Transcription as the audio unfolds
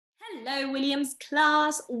Hello, Williams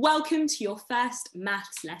class. Welcome to your first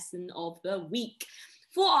maths lesson of the week.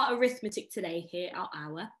 For our arithmetic today, here are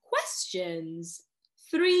our questions.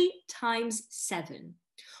 3 times 7.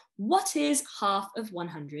 What is half of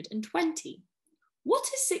 120? What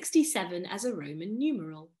is 67 as a Roman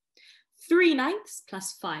numeral? 3/9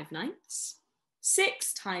 plus 5/9.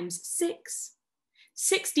 6 times 6.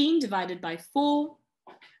 16 divided by 4.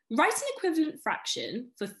 Write an equivalent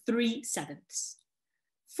fraction for 3/7.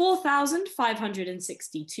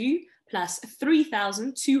 4,562 plus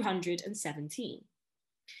 3,217.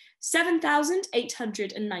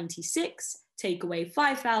 7,896 take away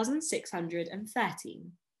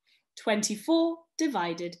 5,613. 24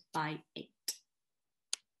 divided by 8.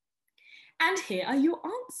 And here are your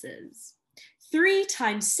answers. 3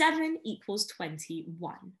 times 7 equals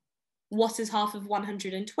 21. What is half of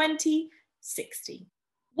 120? 60.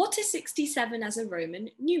 What is 67 as a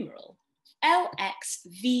Roman numeral?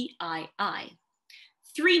 LXVII.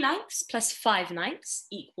 3/9 plus 5/9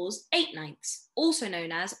 equals 8/9, also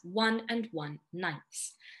known as 1 and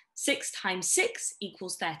 1/9. 6 times 6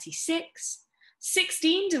 equals 36.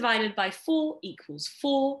 16 divided by 4 equals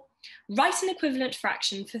 4. Write an equivalent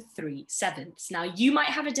fraction for 3/7. Now, you might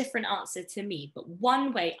have a different answer to me, but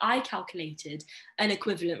one way I calculated an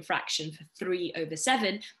equivalent fraction for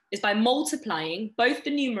 3/7 is by multiplying both the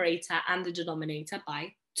numerator and the denominator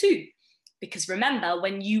by 2. Because remember,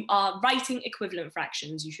 when you are writing equivalent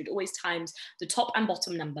fractions, you should always times the top and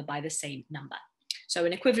bottom number by the same number. So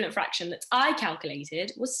an equivalent fraction that I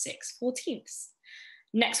calculated was 6/14.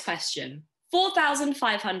 Next question.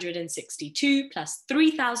 4,562 plus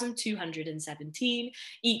 3,217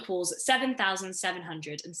 equals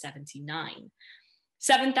 7,779.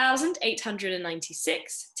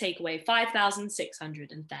 7,896 take away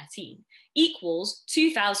 5,613 equals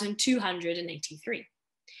 2,283.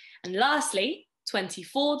 And lastly,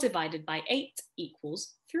 24 divided by 8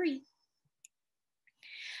 equals 3.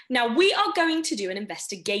 Now, we are going to do an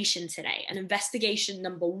investigation today. And investigation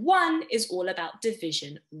number 1 is all about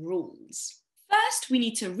division rules. First, we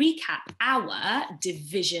need to recap our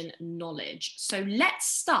division knowledge. So let's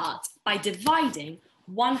start by dividing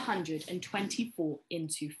 124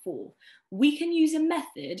 into 4. We can use a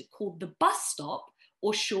method called the bus stop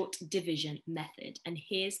or short division method. And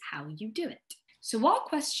here's how you do it. So our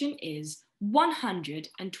question is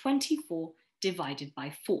 124 divided by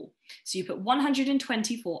 4. So you put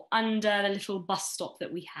 124 under the little bus stop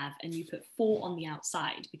that we have, and you put 4 on the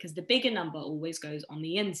outside because the bigger number always goes on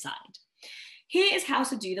the inside. Here is how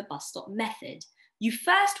to do the bus stop method. You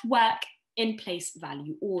first work in place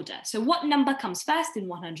value order. So what number comes first in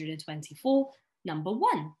 124? Number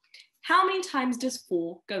 1. How many times does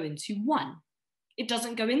 4 go into 1? It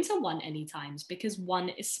doesn't go into 1 any times because 1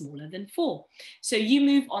 is smaller than 4. So you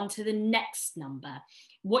move on to the next number.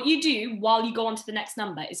 What you do while you go on to the next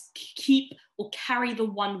number is keep or carry the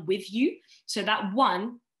 1 with you. So that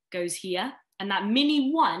 1 goes here, and that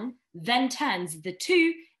mini 1 then turns the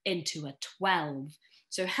 2 into a 12.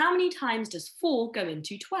 So how many times does 4 go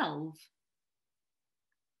into 12?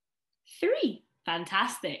 3.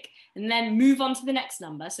 Fantastic. And then move on to the next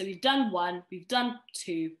number. So we've done 1, we've done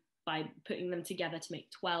 2, by putting them together to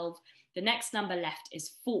make 12. The next number left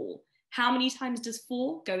is 4. How many times does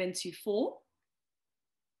 4 go into 4?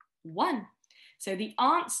 1. So the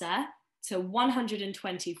answer to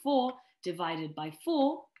 124 divided by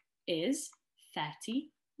 4 is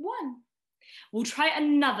 31. We'll try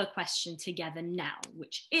another question together now,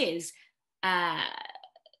 which is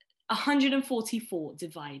 144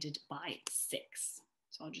 divided by 6.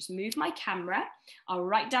 So I'll just move my camera. I'll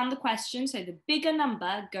write down the question. So the bigger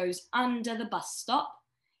number goes under the bus stop,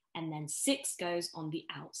 and then 6 goes on the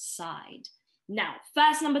outside. Now,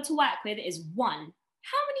 first number to work with is 1.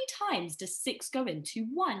 How many times does 6 go into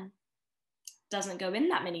 1? Doesn't go in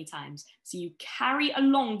that many times. So you carry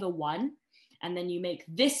along the 1, and then you make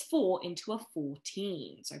this 4 into a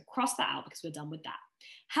 14. So cross that out because we're done with that.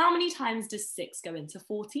 How many times does 6 go into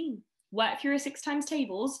 14? Work through your 6 times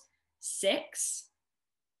tables. 6,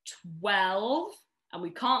 12, and we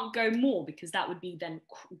can't go more because that would be then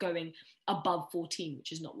going above 14,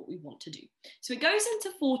 which is not what we want to do. So it goes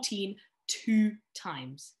into 14 2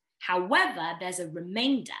 times. However, there's a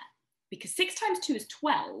remainder because 6 times 2 is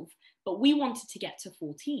 12, but we wanted to get to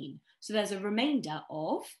 14. So there's a remainder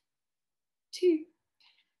of 2.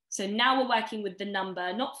 So now we're working with the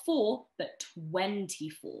number, not 4, but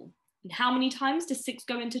 24. And how many times does 6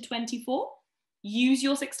 go into 24? Use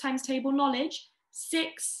your 6 times table knowledge.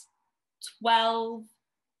 6, 12,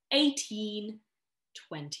 18,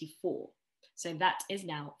 24. So that is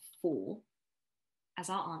now 4 as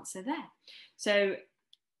our answer there. So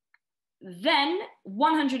Then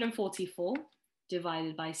 144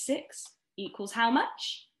 divided by 6 equals how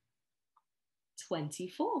much?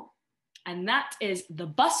 24. And that is the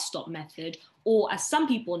bus stop method, or as some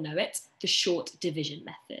people know it, the short division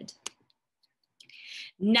method.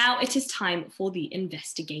 Now it is time for the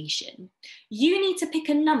investigation. You need to pick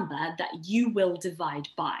a number that you will divide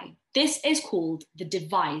by. This is called the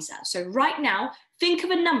divisor. So right now, think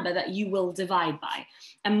of a number that you will divide by.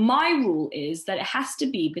 And my rule is that it has to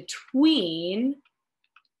be between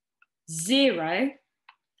 0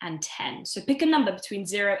 and 10. So pick a number between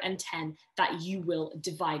 0 and 10 that you will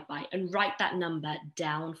divide by and write that number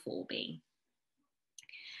down for me.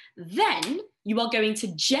 Then you are going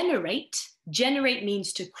to generate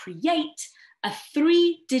means to create a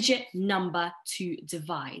 3-digit number to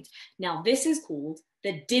divide. Now this is called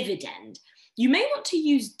the dividend. You may want to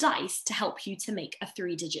use dice to help you to make a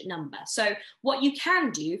 3-digit number. So what you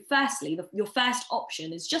can do, firstly, your first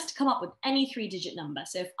option is just to come up with any 3-digit number.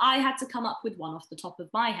 So if I had to come up with one off the top of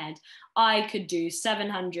my head, I could do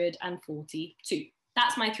 742.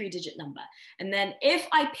 That's my 3-digit number. And then if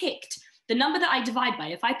I picked the number that I divide by,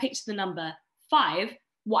 if I picked the number 5,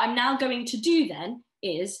 what I'm now going to do then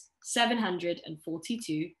is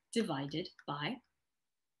 742 divided by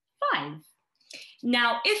 5.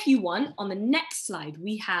 Now, if you want, on the next slide,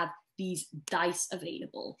 we have these dice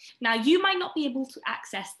available. Now, you might not be able to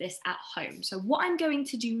access this at home. So what I'm going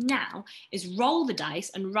to do now is roll the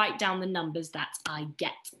dice and write down the numbers that I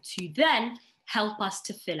get to then help us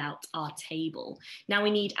to fill out our table. Now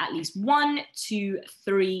we need at least 1, 2,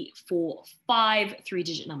 3, 4, 5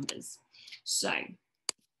 3-digit numbers. So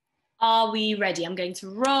are we ready? I'm going to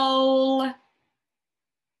roll.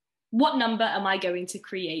 What number am I going to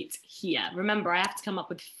create here? Remember, I have to come up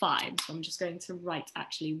with 5. So I'm just going to write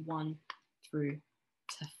actually 1 through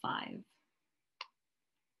to 5.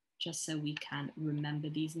 Just so we can remember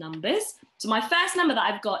these numbers. So my first number that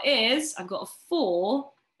I've got is, I've got a 4,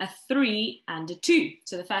 a 3, and a 2.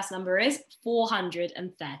 So the first number is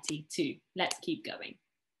 432. Let's keep going.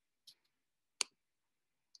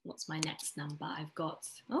 What's my next number? I've got,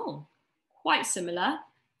 oh, quite similar,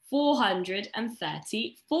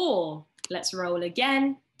 434. Let's roll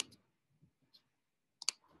again.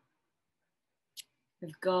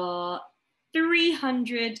 We've got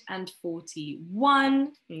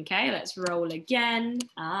 341. Okay, let's roll again.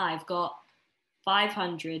 I've got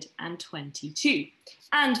 522.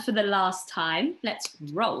 And for the last time, let's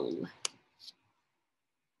roll.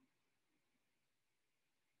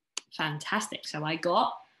 Fantastic. So I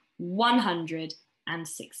got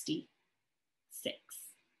 166.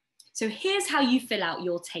 So here's how you fill out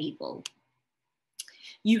your table.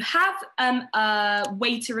 You have a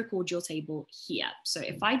way to record your table here. So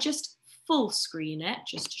if I just full screen it,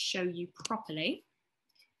 just to show you properly,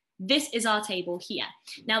 this is our table here.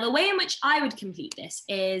 Now, the way in which I would complete this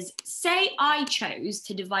is, say I chose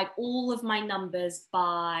to divide all of my numbers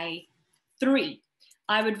by 3.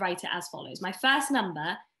 I would write it as follows. My first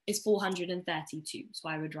number is 432. So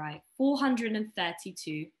I would write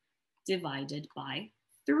 432 divided by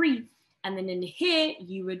 3. And then in here,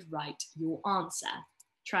 you would write your answer.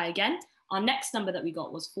 Try again. Our next number that we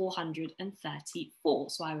got was 434.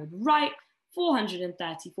 So I would write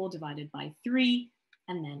 434 divided by 3,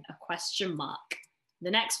 and then a question mark.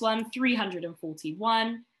 The next one,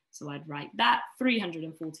 341. So I'd write that,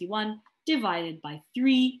 341 divided by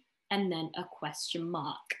 3, and then a question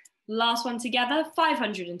mark. Last one together,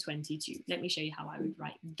 522. Let me show you how I would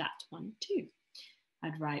write that one too.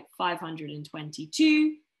 I'd write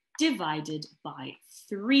 522 divided by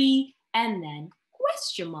 3, and then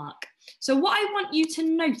question mark. So what I want you to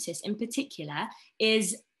notice in particular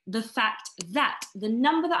is the fact that the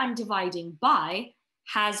number that I'm dividing by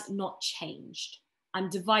has not changed. I'm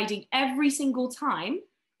dividing every single time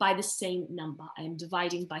by the same number. I am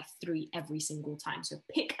dividing by 3 every single time. So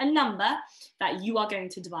pick a number that you are going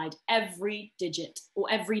to divide every digit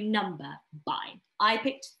or every number by. I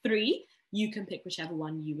picked 3. You can pick whichever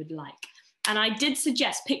one you would like. And I did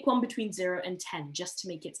suggest pick one between 0 and 10 just to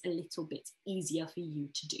make it a little bit easier for you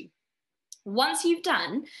to do. Once you've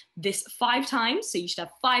done this 5 times, so you should have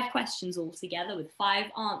 5 questions altogether with 5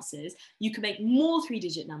 answers, you can make more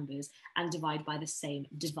 3-digit numbers and divide by the same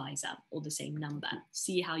divisor or the same number.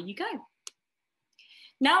 See how you go.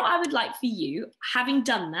 Now I would like for you, having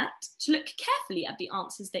done that, to look carefully at the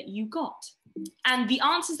answers that you got. And the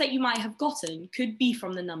answers that you might have gotten could be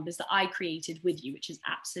from the numbers that I created with you, which is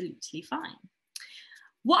absolutely fine.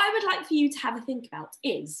 What I would like for you to have a think about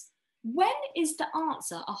is, when is the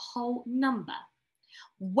answer a whole number?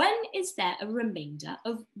 When is there a remainder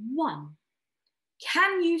of 1?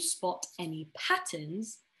 Can you spot any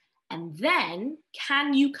patterns? And then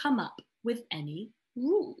can you come up with any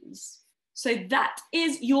rules. So that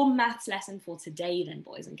is your maths lesson for today then,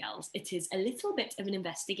 boys and girls. It is a little bit of an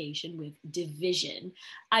investigation with division.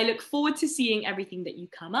 I look forward to seeing everything that you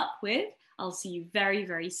come up with. I'll see you very,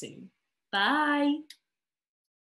 very soon. Bye.